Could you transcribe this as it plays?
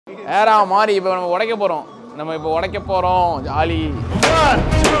Era மாறி இப்போ நம்ம உடைக்க போகிறோம். ஜாலி. 1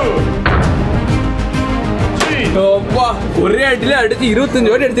 2 ஒரே அடியில் அடுத்து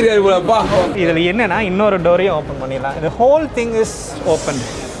 25 வாட்டி எடுத்துருக்காரு போலப்பா. இதில் என்னன்னா இன்னொரு டோரையும் ஓப்பன் பண்ணிடலாம். இந்த ஹோல் திங் இஸ் ஓப்பன்.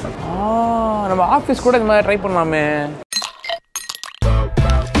 நம்ம ஆஃபீஸ் கூட இந்த மாதிரி ட்ரை பண்ணலாமே.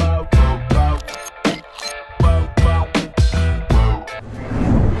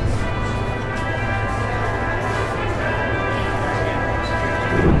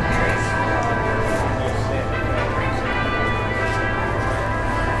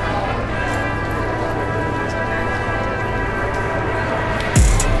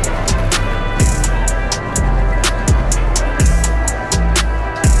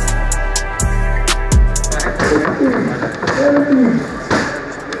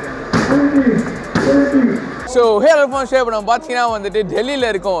 So, here Irfan share நம்ம பாத்தீங்கன்னா வந்துட்டு டெல்லியில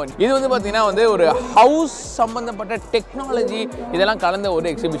இருக்கோம். இது வந்து பாத்தீங்கன்னா வந்து ஒரு ஹவுஸ் சம்பந்தப்பட்ட டெக்னாலஜி இதெல்லாம் கலந்த ஒரு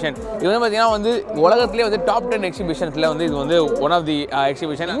எக்ஸிபிஷன். இது வந்து பாத்தீங்கன்னா வந்து உலகத்திலே வந்து டாப் 10 எக்ஸிபிஷன்ஸ்ல வந்து இது வந்து ஒன் ஆஃப் தி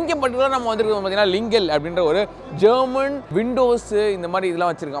எக்ஸிபிஷன். இங்க பர்టిక్యులரா நம்ம வந்திருக்கோம் பாத்தீங்கன்னா லிங்கல் அப்படின்ற ஒரு ஜெர்மன் விண்டோஸ் இந்த மாதிரி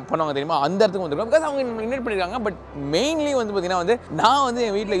இதெல்லாம் வச்சிருக்காங்க பண்ணுவாங்க தெரியுமா, அந்த இடத்துக்கு வந்திருக்கோம். பிகாஸ் அவங்க இன்வைட் பண்ணிருக்காங்க. பட் மெயின்லி வந்து பாத்தீங்கன்னா வந்து நான் வந்து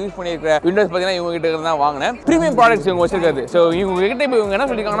என் வீட்டில் யூஸ் பண்ணியிருக்கிற விண்டோஸ் பாத்தீங்கன்னா இவங்க கிட்ட இருந்து தான் வாங்கினேன். ப்ரீமியம் ப்ராடக்ட்ஸ் இவங்க வச்சிருக்காது. ஸோ இவங்க கிட்ட இப்போ இவங்க என்ன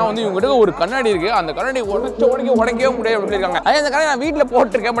சொல்லியிருக்காங்கன்னா வந்து இவங்க கிட்ட ஒரு கண்ணாடி இருக்கு, அந்த கண்ணாடி உடைக்கவே முடியாது அப்படின்னு சொல்லியிருக்காங்க. அந்த கண்ணாடி நான் வீட்டில்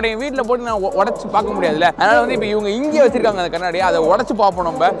போட்டிருக்கேன். பட் என் வீட்டில் போட்டு நான் உடச்சு பார்க்க முடியாதுல்ல. அதனால வந்து இப்போ இவங்க இங்கே வச்சிருக்காங்க அந்த கண்ணாடி, அதை உடச்சு பார்ப்போம்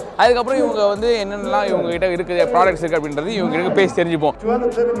நம்ம. அதுக்கப்புறம் இவங்க வந்து என்னென்னலாம் இவங்க கிட்ட இருக்குது ப்ராடக்ட்ஸ் இருக்கு அப்படின்றது இவங்க கிட்ட பேசி தெரிஞ்சுப்போம்.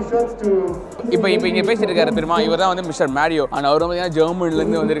 இப்போ இங்கே பேசிட்டு இருக்காரு தெரியுமா, இவர் தான் வந்து மிஸ்டர் மேரியோ. அண்ட் அவர் வந்து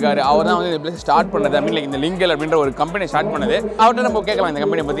ஜெர்மனிலேருந்து வந்திருக்காரு. அவர் தான் வந்து இந்த பிளேஸ் ஸ்டார்ட் பண்ணது. ஐ மீன் இந்த லிங்கல் அப்படின்ற ஒரு கம்பெனி ஸ்டார்ட் பண்ணது. அவர்கிட்ட நம்ம கேட்கலாம் இந்த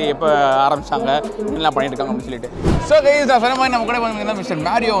கம்பெனியை பற்றி, எப்போ ஆரம்பிச்சாங்க, என்னெல்லாம் பண்ணிட்டு இருக்காங்க அப்படின்னு சொல்லிட்டு. ஸோ கைஸ் நான் சொன்ன மாதிரி நம்ம கூட வந்து மிஸ்டர்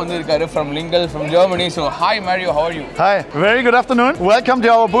மேரியோ வந்து இருக்காரு from லிங்கல் from Germany. So hi Mario, how are you? Hi, very good afternoon. Welcome to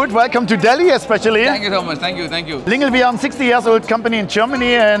our booth. Welcome to Delhi especially. Thank you so much. Thank you. Lingel, we are a 60 years old company in Germany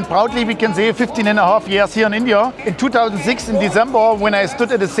and proudly we can say 15 and a half years here in India. In 2006 in December when I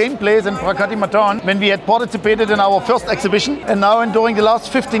stood at the same place in Prakati Matan when we had participated in our first exhibition, and now and during the last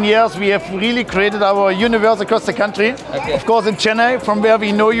 15 years we have really created our universe across the country. Okay. Of course in Chennai, from where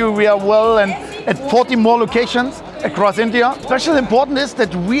we know you, we are well, and at 40 more locations across India. Special important is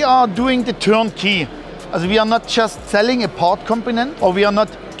that we are doing the turnkey. As we are not just selling a part component or we are not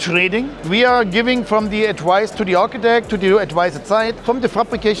trading. We are giving from the advice to the architect, to the advice at site, from the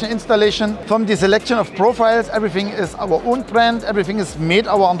fabrication installation, from the selection of profiles. Everything is our own brand, everything is made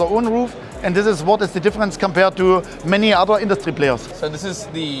under our own roof. And this is what is the difference compared to many other industry players. So this is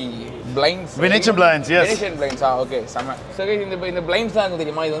the blinds. Venetian blinds, yes. Venetian blinds, okay. So guys, இந்த blinds தான்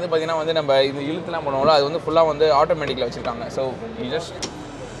தெரியுமா, இது வந்து பாத்தீங்கன்னா வந்து நம்ம இந்த இழுத்துலாம் பண்ணுவோம்ல, அது வந்து ஃபுல்லா வந்து ஆட்டோமேட்டிக்கலா வச்சிருக்காங்க. So you just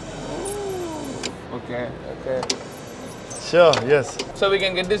okay. Sure, yes. So we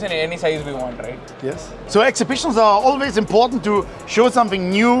can get this in any size we want, right? Yes. So exhibitions are always important to show something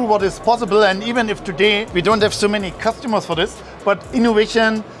new, what is possible, and even if today we don't have so many customers for this, but innovation,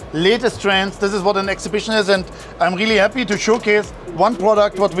 latest trends, this is what an exhibition is, and I'm really happy to showcase one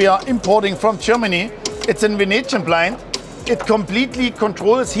product what we are importing from Germany. It's a Venetian blind. It completely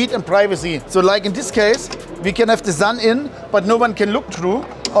controls heat and privacy. So like in this case, we can have the sun in, but no one can look through.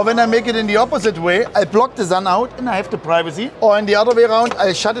 Or when I make it in the opposite way, I block the sun out and I have the privacy. Or in the other way around,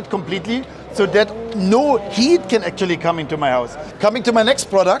 I shut it completely so that no heat can actually come into my house. Coming to my next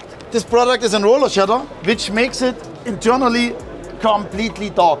product. This product is a roller shutter, which makes it internally completely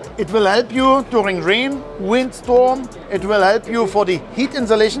dark. It will help you during rain, wind, storm. It will help you for the heat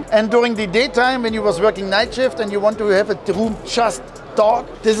insulation. And during the daytime, when you was working night shift and you want to have the room just dark,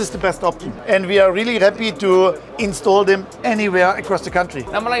 this is the best option. And we are really happy to install them anywhere across the country.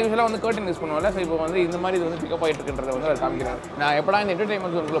 நம்மலாம் யூசுவலா வந்து curtain use பண்ணுவோம்ல. So இப்போ வந்து இந்த மாதிரி இது வந்து pickup ஆயிட்டு இருக்குன்றத வந்து காமிக்கிறேன். நான் எப்படா இந்த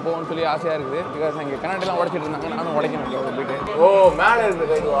என்டர்டெயின்மென்ட் ஜோனுக்குள்ள போவோம்னு சொல்லி ஆசையா இருக்குது. பிகாஸ் அங்க கண்ணாடிலாம் உடைச்சிட்டு இருந்தாங்க. நானும் உடைக்கணும் இங்க போயிட்டு. ஓ மேல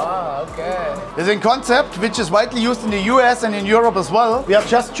இருக்கு இதுவா? Okay. This is a concept which is widely used in the US and in Europe as well. We are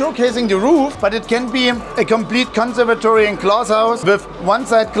just showcasing the roof, but it can be a complete conservatory and glass house with one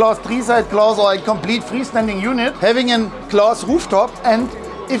side glass, three side glass, or a complete freestanding unit having a glass rooftop. And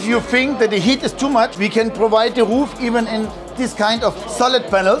if you think that the heat is too much, we can provide the roof even in this kind of solid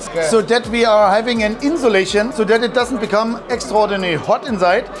panels, so that we are having an insulation so that it doesn't become extraordinarily hot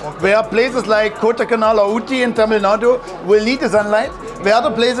inside, where places like Kottakanal or Uti in Tamil Nadu will need the sunlight, where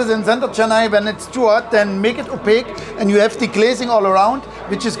other places in center Chennai, when it's too hot, then make it opaque and you have the glazing all around,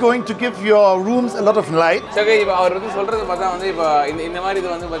 which is going to give your rooms a lot of light. So guys, இப்போ அவர் வந்து சொல்றது பார்த்தா வந்து இப்போ இந்த மாதிரி இது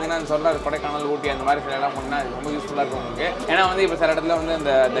வந்து பார்த்தீங்கன்னா சொல்றாரு கொடைக்கானல் ஊட்டி அந்த மாதிரி சில எல்லாம் பண்ணா ரொம்ப யூஸ்ஃபுல்லாக இருக்கும் உங்களுக்கு. ஏன்னா வந்து இப்போ சில இடத்துல வந்து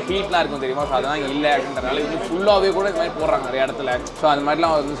இந்த ஹீட்லாம் இருக்கும் தெரியுமா, ஸோ அதெல்லாம் இல்லை அப்படின்றனால இது ஃபுல்லாகவே கூட இந்த மாதிரி போடுறாங்க நிறைய இடத்துல. ஸோ அந்த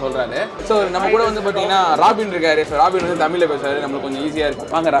மாதிரிலாம் அவர் வந்து சொல்றாரு. ஸோ நம்ம கூட வந்து பார்த்தீங்கன்னா ராபின் இருக்காரு. ஸோ ராபின் வந்து தமிழில் பேசுறாரு, நம்மளுக்கு கொஞ்சம் ஈஸியாக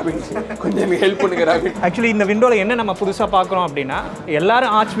இருக்கும். வாங்க ராபின், கொஞ்சம் எனக்கு ஹெல்ப் பண்ணுங்க ராபின். ஆக்சுவலி இந்த விண்டோவில் என்ன நம்ம புதுசாக பார்க்குறோம் அப்படின்னா,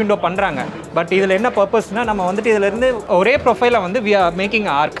 எல்லாரும் ஆர்ச் விண்டோ பண்ணுறாங்க. பட் இதில் என்ன பர்பஸ்னால், நம்ம வந்துட்டு இதிலேருந்து ஒரே ப்ரொஃபைலை வந்து we are making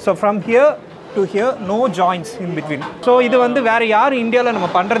arc. So from here to here, no joints in between. So இது வந்து வேறு யாரும் இந்தியாவில் நம்ம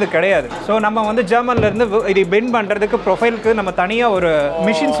பண்ணுறது கிடையாது. ஸோ நம்ம வந்து ஜெர்மன்லேருந்து இது பெண்ட் பண்ணுறதுக்கு ப்ரொஃபைலுக்கு நம்ம தனியாக ஒரு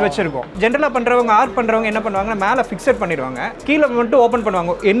மிஷின்ஸ் வச்சுருக்கோம். ஜென்ரலாக பண்ணுறவங்க ஆர்ட் பண்ணுறவங்க என்ன பண்ணுவாங்க, மேலே ஃபிக்ஸட் பண்ணிடுவாங்க, கீழே மட்டும் ஓப்பன்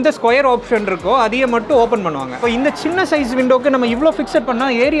பண்ணுவாங்க. எந்த ஸ்கொயர் ஆப்ஷன் இருக்கோ அதையே மட்டும் ஓப்பன் பண்ணுவாங்க. இப்போ இந்த சின்ன சைஸ் விண்டோக்கு நம்ம இவ்வளோ ஃபிக்ஸட்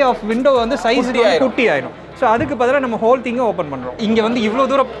பண்ணால் ஏரியா ஆஃப் விண்டோ வந்து சைஸ் குட்டி ஆயிடும். ஸோ அதுக்கு பதிலாக நம்ம ஹோல் திங்கை ஓப்பன் பண்ணுறோம். இங்கே வந்து இவ்வளோ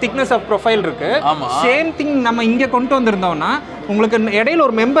தூரம் திக்னஸ் ஆஃப் ப்ரொஃபைல் இருக்குது. சேம் திங் நம்ம இங்கே கொண்டு வந்திருந்தோம்னா உங்களுக்கு இடையில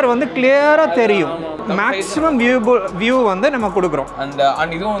ஒரு மெம்பர் வந்து கிளியராக தெரியும். மேக்ஸிமம் வியூ வந்து நம்ம கொடுக்குறோம்.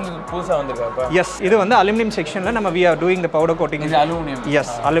 அண்ட் இதுவும் வந்து புதுசாக வந்திருக்கு. எஸ், இது வந்து அலுமினியம் செக்ஷனில் நம்ம we are doing the powder coating. இது அலுமினியம்.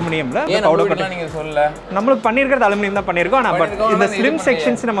 S, அலுமினியமில் powder coating. நீங்கள் சொல்லல, நம்மளுக்கு பண்ணியிருக்கிறது அலுமினியம் தான் பண்ணியிருக்கோம். ஆனால் பட் இந்த ஸ்லிம்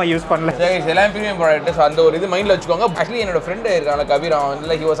செக்ஷன்ஸ் நம்ம யூஸ் பண்ணல. எல்லாம் ப்ரீமியம் ப்ராடக்ட். ஸோ அந்த ஒரு இது மைண்டில் வச்சுக்கோங்க. ஆக்சுவலி என்னோட ஃப்ரெண்டு இருக்காங்க கபீர், அவன்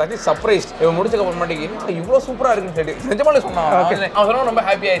இல்லை, ஹி வாஸ் ஆக்சுவலி சர்ப்ரைஸ்ட். இவன் முடிச்சதுக்கு அப்புறமேட்டுக்கு இவ்வளோ சூப்பராக இருக்குன்னு சொல்லிட்டு நிஜமாலே சொன்னான். அவன் சொன்னா ரொம்ப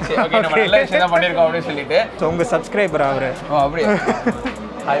ஹாப்பி ஆயிடுச்சு. ஓகே, நம்ம நல்ல விஷயம் தான் பண்ணியிருக்கோம் அப்படின்னு சொல்லிட்டு. ஸோ உங்கள் சப்ஸ்கிரைபர் அவரு. அப்படியே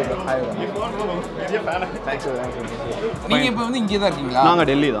hi bro. Hi bro. Thanks bro. நீங்க இப்போ வந்து இங்கே தான் இருக்கீங்களா? நாங்கள்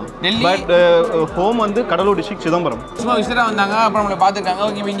டெல்லி தான். டெல்லி. பட் ஹோம் வந்து கடலூர் டிஸ்ட்ரிக்ட் சிதம்பரம். சும்மா விசிட்டா வந்தாங்க, அப்புறம் நம்மளை பார்த்துருக்காங்க.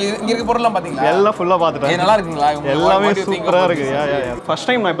 ஓகே, இங்கே இருக்க பொருள்லாம் பார்த்தீங்களா? எல்லாம் ஃபுல்லாக பார்த்துட்டேன். நல்லா இருக்குங்களா? எல்லாமே சூப்பராக இருக்குது. ஃபர்ஸ்ட்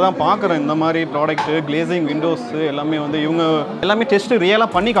டைம் நான் இப்போ தான் பார்க்குறேன் இந்த மாதிரி ப்ராடக்ட். கிளேசிங், விண்டோஸ் எல்லாமே வந்து இவங்க எல்லாமே டெஸ்ட் ரியலாக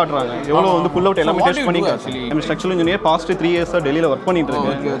பண்ணி காட்டுறாங்க. எவ்வளோ வந்து புல் அவுட் எல்லாமே டெஸ்ட் பண்ணி காட்டுறாங்க. நம்ம ஸ்ட்ரக்சரல் இன்ஜினியர் பாஸ்ட் 3 இயர்ஸாக டெல்லியில் ஒர்க் பண்ணிட்டு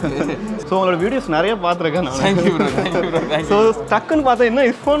இருக்கேன். ஸோ உங்களோட வீடியோஸ் நிறைய பார்த்துருக்கேன் நான். ஸோ டக்குன்னு பார்த்தா என்ன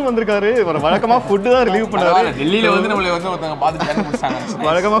இர்ஃபான் வந்திருக்காரு. வழக்கமாக ஃபுட்டு தான் ரிலீவ் பண்ணாரு. டெல்லியில் வந்து நம்மளை வந்து ஒருத்தவங்க பார்த்து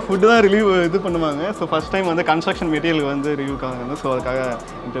வழக்கமாக ஃபுட்டு தான் ரிலீவ் இது பண்ணுவாங்க. ஸோ ஃபர்ஸ்ட் டைம் வந்து கன்ஸ்ட்ரக்ஷன் மெட்டீரியல் வந்து ரிவ்யூக்காக வந்து, ஸோ அதுக்காக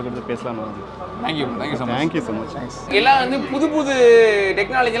இன்டர்வியூ கொடுத்து பேசலாம்னு வந்து. Thank you so much. Thank you so much. எல்லாம் வந்து புது புது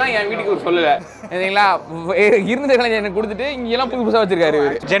டெக்னாலஜிலாம் என் வீட்டுக்கு ஒரு சொல்லலை சரிங்களா. இருந்த டெக்னாலஜி எனக்கு கொடுத்துட்டு இங்கெல்லாம் புது புதுசாக வச்சிருக்காரு.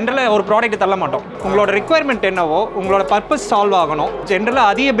 ஜென்ரலாக ஒரு ப்ராடக்ட் தள்ள மாட்டோம். உங்களோட ரிக்வயர்மெண்ட் என்னவோ, உங்களோட பர்பஸ் சால்வ் ஆகணும்.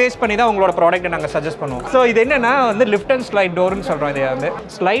 ஜென்ரலாக அதையே பேஸ் பண்ணி தான் உங்களோட ப்ராடக்ட்டை நாங்கள் சஜஸ்ட் பண்ணுவோம். ஸோ இது என்னன்னா வந்து லிஃப்ட் அண்ட் ஸ்லைட் டோர்னு சொல்கிறோம். இதை வந்து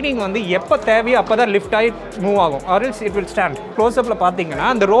ஸ்லைடிங் வந்து எப்போ தேவையோ அப்போ தான் லிஃப்ட் ஆகி மூவ் ஆகும். Or else it will stand. க்ளோஸ்அப்பில் பார்த்தீங்கன்னா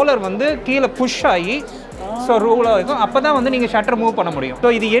அந்த ரோலர் வந்து கீழே புஷ் ஆகி ஸோ ரூலாக இருக்கும். அப்போ தான் வந்து நீங்கள் ஷட்டர் மூவ் பண்ண முடியும்.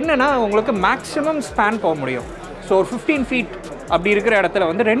 ஸோ இது என்னன்னா உங்களுக்கு மேக்ஸிமம் ஸ்பேன் போக முடியும். ஸோ ஒரு 15 feet அப்படி இருக்கிற இடத்துல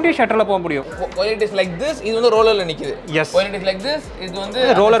வந்து 2 ஷட்டரில் போக முடியும். When it is like this, இது வந்து ரோலரில் நிற்குது. S. When it is like this, இது வந்து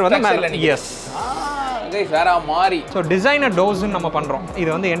ரோலர் வந்து மேலே. எஸ். கைஸ் வேற மாறி. ஸோ டிசைனர் டோர்ஸ்னு நம்ம பண்ணுறோம். இது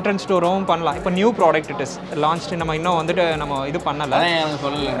வந்து என்ட்ரன்ஸ் டோரும் பண்ணலாம். இப்போ new product it is launched. நம்ம இன்னும் வந்துட்டு நம்ம இது பண்ணலை. எனக்கு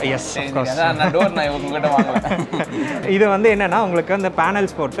சொல்லலை. S, of course. நான் டோர் நான் உங்ககிட்ட வாங்குறேன். இது வந்து என்னன்னா உங்களுக்கு அந்த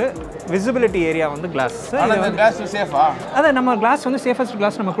பேனல்ஸ் போட்டு விசிபிலிட்டி ஏரியா வந்து கிளாஸ். அந்த கிளாஸ் சேஃபா? அத நம்ம கிளாஸ் வந்து சேஃபஸ்ட்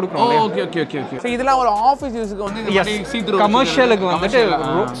கிளாஸ் நம்ம கொடுக்குறோம். Okay okay okay okay. So இதெல்லாம் ஒரு ஆபீஸ் யூஸ்க்கு வந்து இந்த மாதிரி சீ த்ரூ கமர்ஷியலுக்கு வந்துட்டு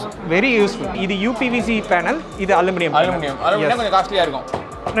வெரி யூஸ்ஃபுல். இது UPVC பேனல், இது அலுமினியம். அலுமினியம் கொஞ்சம் காஸ்ட்லியா இருக்கும்.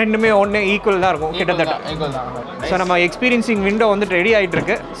 ரெண்டுமே ஒன்று ஈக்குவல் தான் இருக்கும் கிட்டத்தட்ட. ஸோ நம்ம எக்ஸ்பீரியன்சிங் விண்டோ வந்து ரெடி ஆகிட்டு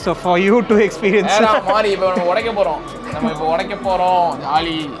இருக்கு. So for you to experience மாதிரி இப்போ நம்ம உடைக்க போகிறோம்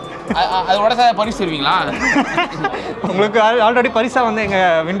ஜாலி. அது உடச்சா பரிசு தருவீங்களா? உங்களுக்கு ஆல்ரெடி பரிசாக வந்து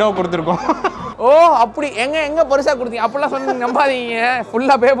எங்கள் விண்டோவை கொடுத்துருக்கோம். ஓ அப்படி எங்க பரிசா கொடுத்தீங்க? அப்படிலாம் சொன்ன நம்பாதீங்க.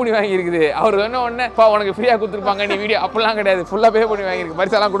 ஃபுல்லாக பே பண்ணி வாங்கியிருக்குது. அவர் சொன்ன உடனே உனக்கு ஃப்ரீயாக கொடுத்துருப்பாங்க நீ வீடியோ, அப்படிலாம் கிடையாது. ஃபுல்லாக பே பண்ணி வாங்கியிருக்கு.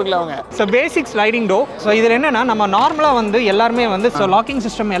 பரிசாலாம் கொடுக்கல அவங்க. So basic sliding door. So இதில் என்னன்னா நம்ம நார்மலாக வந்து எல்லாருமே வந்து ஸோ லாக்கிங்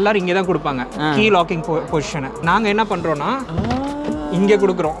சிஸ்டம் எல்லாரும் இங்கே தான் கொடுப்பாங்க. கீ லாக்கிங் பொசிஷனை நாங்கள் என்ன பண்ணுறோன்னா இங்கே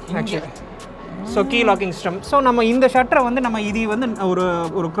கொடுக்குறோம் actually. So key locking system. So நம்ம இந்த ஷட்டரை வந்து நம்ம இது வந்து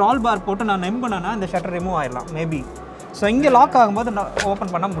ஒரு க்ரால் பார் போட்டு நான் நம்பினேன்னா இந்த ஷட்டர் ரிமூவ் ஆயிடலாம் மேபி. ஸோ இங்கே லாக் ஆகும்போது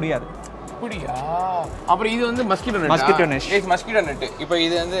ஓப்பன் பண்ண முடியாது. அப்படியா? அப்புறம் இது வந்து மஸ்கிட்டோ நெட். Mosquito net. இப்போ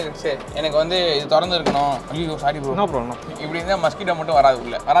இது வந்து சரி எனக்கு வந்து இது திறந்து இருக்கணும். ஐயோ சாரி ப்ரோ. No problem. இப்படி இருந்தால் மஸ்கிட்டோ மட்டும் வராது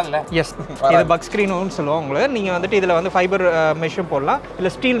உள்ள. வராதுல்ல? எஸ். இது பக் ஸ்க்ரீனுன்னு சொல்லுவோம் உங்களுக்கு. நீங்கள் வந்துட்டு இதில் வந்து ஃபைபர் மெஷ்ஷும் போடலாம்,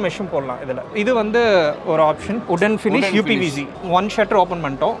 இல்லை ஸ்டீல் மெஷ்ஷும் போடலாம். இதில் இது வந்து ஒரு ஆப்ஷன். உடன் ஃபினிஷ் UPVC. 1 ஷட்டர் ஓப்பன்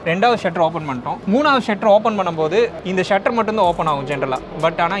பண்ணிட்டோம், 2வது ஷட்டர் ஓப்பன் பண்ணிட்டோம், 3வது ஷட்டர் ஓப்பன் பண்ணும்போது இந்த ஷட்டர் மட்டும் தான் ஓப்பன் ஆகும் ஜென்ரலாக.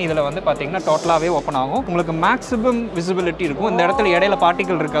 பட் ஆனால் இதில் வந்து பார்த்தீங்கன்னா டோட்டலாகவே ஓப்பன் ஆகும். உங்களுக்கு மேக்ஸிமம் விசிபிலிட்டி இருக்கும். இந்த இடத்துல இடையில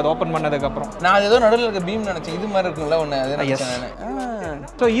பார்ட்டிகல் இருக்காது ஓப்பன் பண்ணதுக்கு அப்புறம். நான் ஏதோ நடுவில் இருக்க பீம் நினைச்சேன். இது மாதிரி இருக்கும்ல ஒன்று, அது நினைச்சேன் நான்.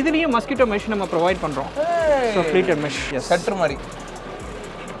 ஸோ இதுலேயும் மஸ்கிட்டோ மெஷ் நம்ம ப்ரொவைட் பண்ணுறோம். ஸோ ஃப்ளீட்டட் மெஷ் சட்டர் மாதிரி.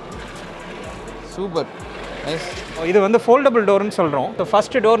 Super nice. இது வந்து ஃபோல்டபுள் டோர்னு சொல்கிறோம். ஸோ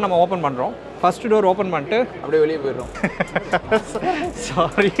ஃபர்ஸ்ட் டோர் நம்ம ஓப்பன் பண்ணுறோம். ஃபர்ஸ்ட் டோர் ஓப்பன் பண்ணிட்டு அப்படியே வெளியே போயிடுறோம்.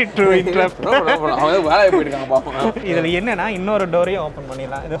 Sorry to interrupt. அவங்க வேலையை போயிருக்காங்க பாப்போம். இதில் என்னன்னா இன்னொரு டோரையும் ஓப்பன்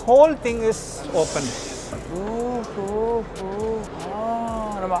பண்ணிடலாம். இது ஹோல் திங் இஸ் ஓப்பன்.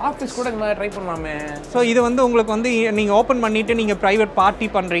 நம்ம ஆஃபீஸ் கூட இந்த மாதிரி ட்ரை பண்ணலாமே. ஸோ இது வந்து உங்களுக்கு வந்து நீங்கள் ஓப்பன் பண்ணிவிட்டு நீங்கள் ப்ரைவேட் பார்ட்டி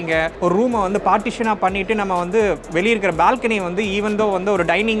பண்ணுறீங்க, ஒரு ரூமை வந்து பார்ட்டிஷனாக பண்ணிவிட்டு நம்ம வந்து வெளியே இருக்கிற பால்கனியை வந்து ஈவன் தோ வந்து ஒரு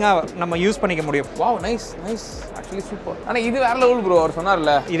டைனிங்காக நம்ம யூஸ் பண்ணிக்க முடியும். Wow, nice nice, actually super. ஆனால் இது வேற லெவல் ப்ரோ. அவர்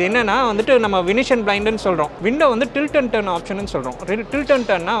சொன்னார்ல, இது என்னன்னா வந்துட்டு நம்ம வெனிஷியன் பிளைண்டுன்னு சொல்கிறோம். விண்டோ வந்து டில்ட் அண்ட் டர்ன் ஆப்ஷன் சொல்கிறோம். டில்ட் அண்ட்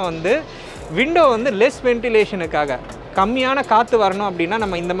டர்ன்னா வந்து விண்டோ வந்து லெஸ் வென்டிலேஷனுக்காக கம்மியான காற்று வரணும் அப்படின்னா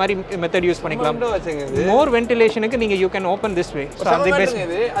நம்ம இந்த மாதிரி மெத்தட் யூஸ் பண்ணிக்கலாம். மோர் வென்டிலேஷனுக்கு நீங்கள் you can open this way. அது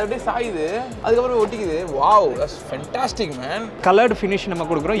அப்படியே சாயுது, அதுக்கப்புறம் ஒட்டிக்குது. Wow, that's fantastic man. Coloured finish நம்ம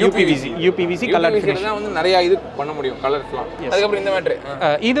கொடுக்குறோம். யூபிவிசி கலர்டு ஃபினிஷ் தான் வந்து நிறைய இது பண்ண முடியும் கலர்ஸ்லாம். அதுக்கப்புறம் இந்த மேட்ரு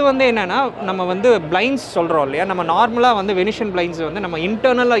இது வந்து என்னன்னா நம்ம வந்து பிளைண்ட்ஸ் சொல்கிறோம் இல்லையா, நம்ம நார்மலாக வந்து வெனிஷியன் பிளைண்ட்ஸ் வந்து நம்ம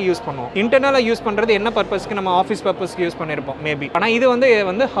இன்டர்னலாக யூஸ் பண்ணுவோம். இன்டர்னலாக யூஸ் பண்ணுறது என்ன பர்பஸ்க்கு, நம்ம ஆஃபீஸ் பர்பஸ்க்கு யூஸ் பண்ணியிருப்போம் மேபி. ஆனால் இது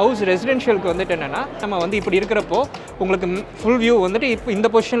வந்து ஹவுஸ் ரெசிடென்ஷியலுக்கு வந்துட்டு என்னன்னா நம்ம வந்து இப்படி இருக்கிறப்போ உங்களுக்கு ஃபுல் வியூ வந்துட்டு இப்போ இந்த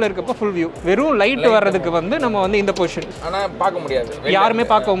பொசிஷனில் இருக்கப்போ ஃபுல் வியூ, வெறும் லைட் வர்றதுக்கு வந்து நம்ம வந்து இந்த பொசிஷன். ஆனால் பார்க்க முடியாது, யாருமே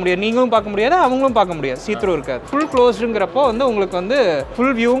பார்க்க முடியாது, நீங்களும் பார்க்க முடியாது, அவங்களும் பார்க்க முடியாது, சீத்ரூ இருக்காது. ஃபுல் க்ளோஸ்டுங்கிறப்போ வந்து உங்களுக்கு வந்து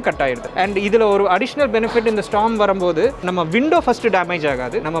ஃபுல் வியூவும் கட் ஆகிடுது. அண்ட் இதில் ஒரு அடிஷ்னல் பெனிஃபிட், இந்த ஸ்டார்ம் வரும்போது நம்ம விண்டோ ஃபஸ்ட்டு டேமேஜ்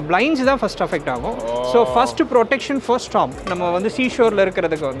ஆகாது, நம்ம பிளைண்ட்ஸ் தான் ஃபஸ்ட் அஃபெக்ட் ஆகும். So first protection for storm நம்ம வந்து சீஷோரில்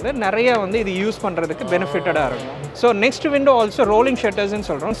இருக்கிறதுக்கு வந்து நிறைய வந்து இது யூஸ் பண்ணுறதுக்கு பெனிஃபிட்டடாக இருக்கும். So next window also rolling ஷட்டர்ஸ்ன்னு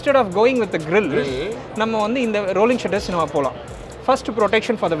சொல்கிறோம். Instead of going with grill நம்ம வந்து இந்த ரோலிங் ஷட்டர்ஸ் நம்ம போகலாம். First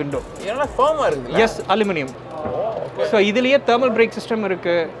protection for the window. ஏன்னா ஃபர்மா இருக்கு. S, aluminium. ஸோ இதுலேயே தெர்மல் பிரேக் சிஸ்டம்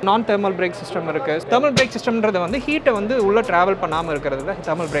இருக்குது, நான் தெர்மல் பிரேக் சிஸ்டம் இருக்குது. தெர்மல் பிரேக் சிஸ்டம்ன்றது வந்து ஹீட்டை வந்து உள்ளே ட்ராவல் பண்ணாமல் இருக்கிறது தான்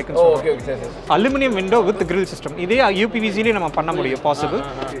thermal break. Aluminium window with grill system. இதே யூபிவிசிலேயே நம்ம பண்ண முடியும் பாசிபிள்.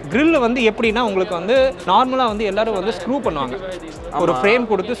 கிரில் வந்து எப்படின்னா உங்களுக்கு வந்து நார்மலாக வந்து எல்லாரும் வந்து ஸ்க்ரூ பண்ணுவாங்க, ஒரு ஃப்ரேம்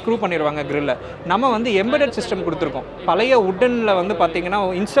கொடுத்து ஸ்க்ரூ பண்ணிடுவாங்க கிரில்ல. நம்ம வந்து எம்பெடட் சிஸ்டம் கொடுத்துருக்கோம். பழைய உட்டனில் வந்து பார்த்தீங்கன்னா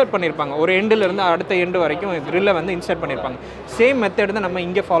இன்சர்ட் பண்ணியிருப்பாங்க, ஒரு எண்டுலேருந்து அடுத்த எண்டு வரைக்கும் கிரில்லை வந்து இன்சர்ட் பண்ணியிருப்பாங்க. சேம் மெத்தட் தான் நம்ம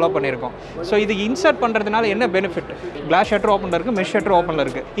இங்கே ஃபாலோ பண்ணியிருக்கோம். ஸோ இது இன்சர்ட் பண்ணுறதுனால என்ன பெனிஃபிட், கிளாஸ் ஷட்டர் ஓப்பனில் இருக்குது, மெஷ் ஷட்டர் ஓப்பனில்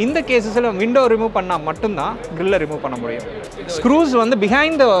இருக்குது. இந்த கேசஸில் விண்டோ ரிமூவ் பண்ணால் மட்டும்தான் கிரில்லை ரிமூவ் பண்ண முடியும். ஸ்க்ரூஸ் வந்து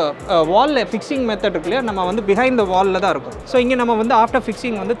பிஹைண்ட் த வாலில் ஃபிக்ஸிங் மெத்தட் இருக்கு இல்லையா, நம்ம வந்து பிஹைண்ட் த வாலில் தான் இருக்கும். ஸோ இங்கே நம்ம வந்து ஆஃப்டர்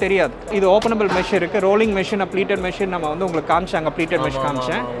ஃபிக்ஸிங் வந்து தெரியாது. இது ஓப்பனபிள் மெஷ் இருக்குது, ரோலிங் மெஷின், ப்ளீட்டட் மெஷின் நம்ம வந்து உங்களுக்கு காமிச்சாங்க, ப்ளீட்டட் மெஷ்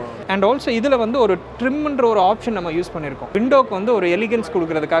காமிச்சேன். அண்ட் ஆல்சோ இதில் வந்து ஒரு ட்ரிம்ன்ற ஒரு ஆப்ஷன் நம்ம யூஸ் பண்ணியிருக்கோம். விண்டோக்கு வந்து ஒரு எலிகன்ஸ்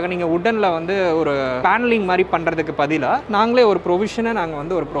கொடுக்கறதுக்காக நீங்கள் உட்டனில் வந்து ஒரு பேனலிங் மாதிரி பண்ணுறதுக்கு பதிலாக நாங்களே ஒரு ப்ரொவிஷனை நாங்கள்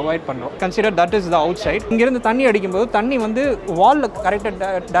வந்து ஒரு ப்ரொவைட் பண்ணுறோம். Consider that is the out side. இங்கேருந்து தண்ணி அடிக்கும்போது தண்ணி வந்து வாலில் கரெக்டாக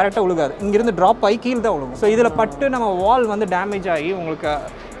டேரெக்டாக விழுகாது, இங்கேருந்து ட்ராப் ஆகி கீழே தான் விழுகும். ஸோ இதில் பட்டு நம்ம வால் வந்து டேமேஜ் ஆகி உங்களுக்கு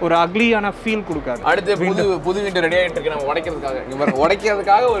ஒரு அக்லியான ஃபீல் கொடுக்காது. அடுத்து புது விண்டோ ரெடி ஆகிட்டு இருக்கு, நம்ம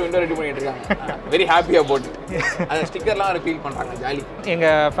உடைக்கிறதுக்காக ஒரு விண்டோ ரெடி பண்ணிட்டு இருக்காங்க. வெரி ஹாப்பியாக போட்டு அந்த ஸ்டிக்கர்லாம் ஃபீல் பண்ணுறாங்க, ஜாலி.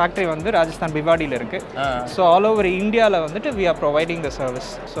 எங்கள் ஃபேக்ட்ரி வந்து ராஜஸ்தான் பிவாடியில் இருக்குது. ஸோ ஆல் ஓவர் இந்தியாவில் வந்துட்டு we are providing the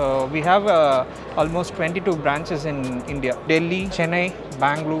service. So we have almost 22 branches in India. Delhi, Chennai,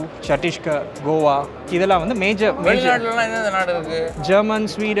 Bangalore, Chhattisgarh, Goa, இதெல்லாம் வந்து மேஜர் நாடு இருக்கு. ஜெர்மன்,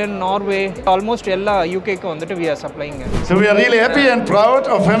 ஸ்வீடன், நார்வே, ஆல்மோஸ்ட் எல்லா யூகேக்கு வந்துட்டு we are supplying. So we are really happy and proud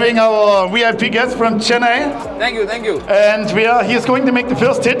of having our VIP guest from Chennai. Thank you. And he is going to make the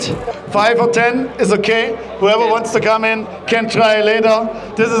first hit. 5 or 10 is okay. Whoever wants to come in can try later.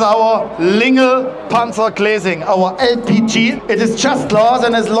 This is our Lingel Panzer glazing, our LPG. It is just glass,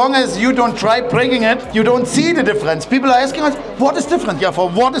 and as long as you don't try breaking it, you don't see the difference. People are asking us, what is different? Yeah, for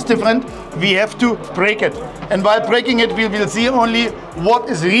what is different, we have to break it. And while breaking it, we will see only what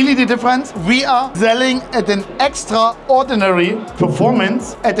is really the difference. We are selling at an extraordinary performance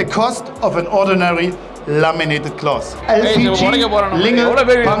at the cost of an ordinary laminated glass. LPG, Lingel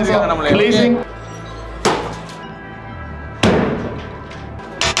Panzer glazing.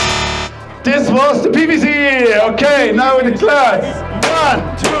 This was the PVC. Okay, now in the glass. 1,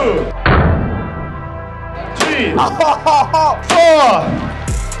 2, 3, 4,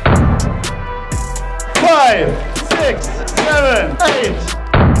 5, 6, 7, 8,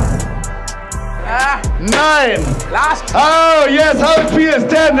 9. Last. Oh yes, how it feels.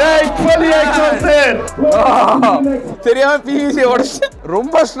 10, 8, fully exhausted. தெரியாம PVC உடைச்சு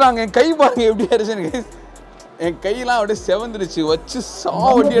ரொம்ப strong. என் கை பாருங்க எப்படி அடிச்சேன்னு. என் கையெல்லாம் அப்படியே செவந்துருச்சு, வச்சு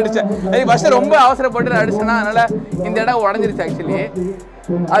ஒட்டி அடித்தேன். ஃபஸ்ட்டு ரொம்ப அவசரப்பட்டு அடிச்சேன்னா அதனால் இந்த இடம் உடஞ்சிருச்சு ஆக்சுவலி.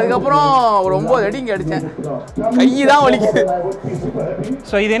 அதுக்கப்புறம் ஒரு 9 அடி இங்கே அடித்தேன், கை தான் வலிக்குது.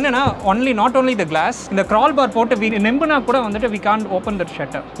 ஸோ இது என்னன்னா நாட் ஓன்லி த கிளாஸ், இந்த கிரால் பார் போட்டு நெம்புனா கூட வந்துட்டு we can't open that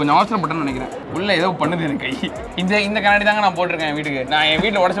shutter. கொஞ்சம் அவசரப்பட்டேன்னு நினைக்கிறேன், உள்ள ஏதோ பண்ணுது எனக்கு கை. இந்த கண்ணாடி தாங்க நான் போட்டிருக்கேன் என் வீட்டுக்கு. நான் என்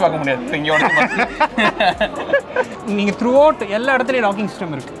வீட்டில் உடச்சு பார்க்க முடியாது, இங்கே உடச்சு பார்க்க. நீங்கள் த்ரூ அவுட் எல்லா இடத்துலையும் லாக்கிங்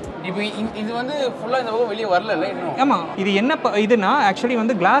சிஸ்டம் இருக்குது. இப்போ இது வந்து ஃபுல்லாக இந்த பக்கம் வெளியே வரல இன்னும். ஆமாம், இது என்ன இதுனா ஆக்சுவலி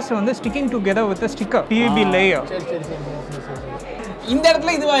வந்து கிளாஸ் வந்து sticking together with sticker PVP layer. இந்த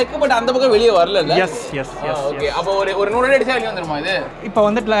இடத்துல இது வைக்க பட் அந்த பக்கம் வெளியே வரல. S S S. ஓகே, அப்போ ஒரு 100 அடிச்சா வெளியே வந்துருமா இது? இப்போ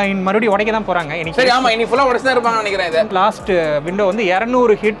வந்து மறுபடியும் உடைக்க தான் போறாங்க. சரி, ஆமா, இனி ஃபுல்லா உடைச்சு தான் இருப்பாங்க நினைக்கிறேன். இது லாஸ்ட் விண்டோ வந்து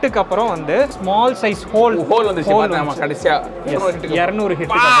 200 ஹிட்டுக்கு அப்புறம் வந்து ஸ்மால் சைஸ் ஹோல் வந்துச்சு. ஆமா, கடைசியா 200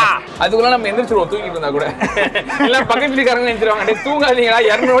 ஹிட். அதுக்குள்ள நம்ம எந்திரிச்சிருவோம் தூங்கிட்டு இருந்தா கூட. இல்ல பக்கத்து வீட்டுக்காரங்க எந்திரிவாங்க, டேய் தூங்காதீங்களா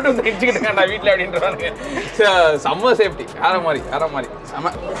 200 ஓட்டு எந்திரிச்சுக்கிட்டுங்கடா வீட்ல அப்படின்றாங்க. செம்ம சேஃப்டி. வேற மாதிரி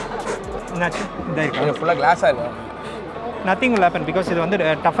செம்ம. என்னாச்சு? இந்த இருக்கு ஃபுல்லா கிளாஸா இருக்கு. நத்திங் will happen because இது வந்து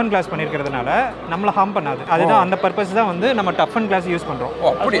டஃப் அண்ட் கிளாஸ் பண்ணியிருக்கிறதுனால நம்மளை ஹார்ம் பண்ணாது. அதுதான் அந்த பர்பஸ் தான் வந்து நம்ம டஃப் அண்ட் கிளாஸ் யூஸ் பண்ணுறோம்.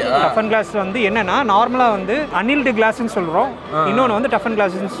 டஃப் அண்ட் கிளாஸ் வந்து என்னன்னா நார்மலாக வந்து அனில்டு கிளாஸ்ன்னு சொல்கிறோம், இன்னொன்று வந்து டஃப் அண்ட்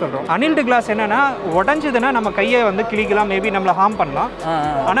கிளாஸ்ன்னு சொல்கிறோம். அனில்டு கிளாஸ் என்னன்னா உடஞ்சதுன்னா நம்ம கையை வந்து கிளிக்கலாம், மேபி நம்மளை ஹார்ம் பண்ணலாம்.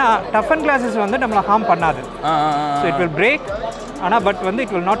 ஆனால் டஃப் அண்ட் கிளாஸஸ் வந்து நம்மளை ஹார்ம் பண்ணாது. ஸோ இட் வில் பிரேக், ஆனால் பட் வந்து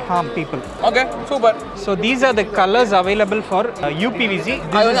it will not harm people. Okay, super. So these are the colours available for UPVC.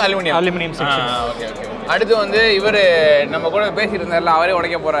 Aluminium section. Okay. அடுத்து வந்து இவர் நம்ம கூட பேசிட்டு இருந்தார்ல, அவரே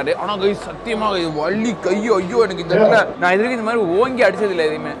உடைக்க போறாரு. ஆனா கை சத்தியமா வள்ளி கையோ ஐயோ எனக்கு இந்த இடத்துல நான் இதுக்கு இந்த மாதிரி ஓங்கி அடிச்சது இல்லை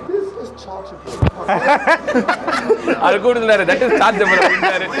எதுவுமே. அது கூடுதலாரு that is chargeable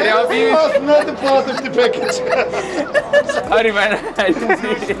அப்படினாரு. Sorry man.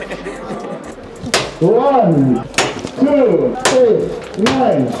 1 2 8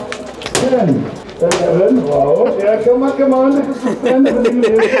 9 10 11. Wow. Yeah, come on. This is the end of the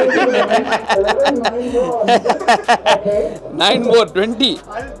video. 11, 9 more. Okay. 9 more, 20.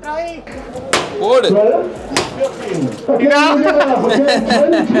 I'll try. போடு. 12, 15.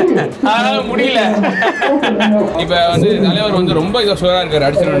 அதனால முடியல. இப்போ வந்து தலைவர் வந்து ரொம்ப இதோ ஷோரா இருக்காரு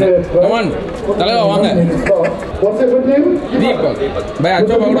அடிச்சிரணும். கமான் தலைவா வாங்க. What's your good name? Deepak. By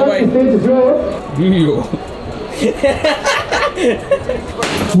அச்சோ பாவுடா by. Video.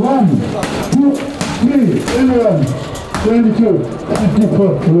 1 2 3 11 22 24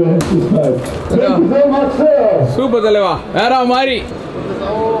 25. Thank you so much, sir. Super தலைவா, வேற மாதிரி.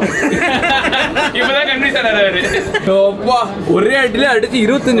 இப்பதான் கன்வின்ஸ் ஆனாரு. அப்பா ஒரே அடியில அடிச்சு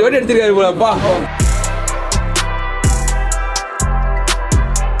 25 வாட்டி அடிச்சிருக்காரு போல. அப்பா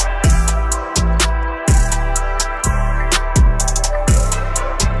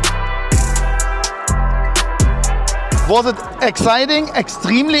Was it exciting,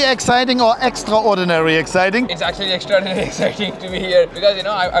 extremely exciting, or extraordinary exciting? It's actually extraordinarily exciting to be here because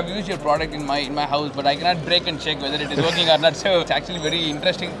I've used your product in my house, but I cannot break and check whether it is working or not. So it's actually very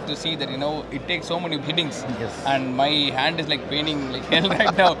interesting to see that it takes so many hittings. Yes. And my hand is like paining like hell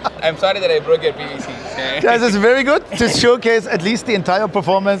right now. I'm sorry that I broke your PVC. Guys, it's very good to showcase at least the entire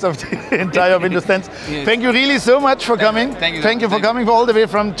performance of the entire window stands. Yes. Thank you really so much for coming. Thank you for coming all the way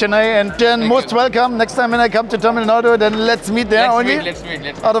from Chennai, and most welcome. Next time when I come to Tamil Nadu, then let's meet there only. Let's meet.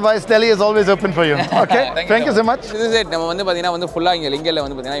 Otherwise, Delhi is always open for you. Okay? Thank you so much. This is it. நம்ம வந்து பாத்தீங்கன்னா வந்து ஃபுல்லா இங்க லிங்கல்ல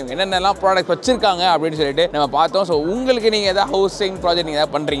வந்து பாத்தீங்கன்னா இவங்க என்னென்னலாம் ப்ராடக்ட் வச்சிருக்காங்க அப்படின்னு சொல்லிட்டு நம்ம பார்த்தோம். ஸோ உங்களுக்கு நீங்க ஏதாவது ஹவுசிங் ப்ராஜெக்ட் நீங்க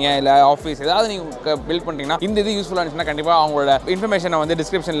ஏதாவது பண்றீங்க, இல்ல ஆஃபீஸ் ஏதாவது நீங்க பில்ட் பண்றீங்கன்னா இந்த இது யூஸ்ஃபுல்லா இருந்துச்சுன்னா கண்டிப்பா அவங்களோட இன்ஃபர்மேஷனை வந்து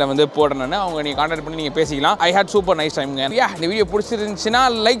டிஸ்கிரிப்ஷன்ல வந்து போடுறேன். அவங்க நீங்க கான்டாக்ட் பண்ணி நீங்க பேசிக்கலாம். I had super nice time. இந்த வீடியோ பிடிச்சிருந்துச்சுன்னா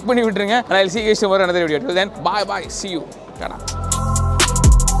லைக் பண்ணி விட்டுருங்க. And I'll see you guys tomorrow another video. Till then, bye. See you. Ta-da.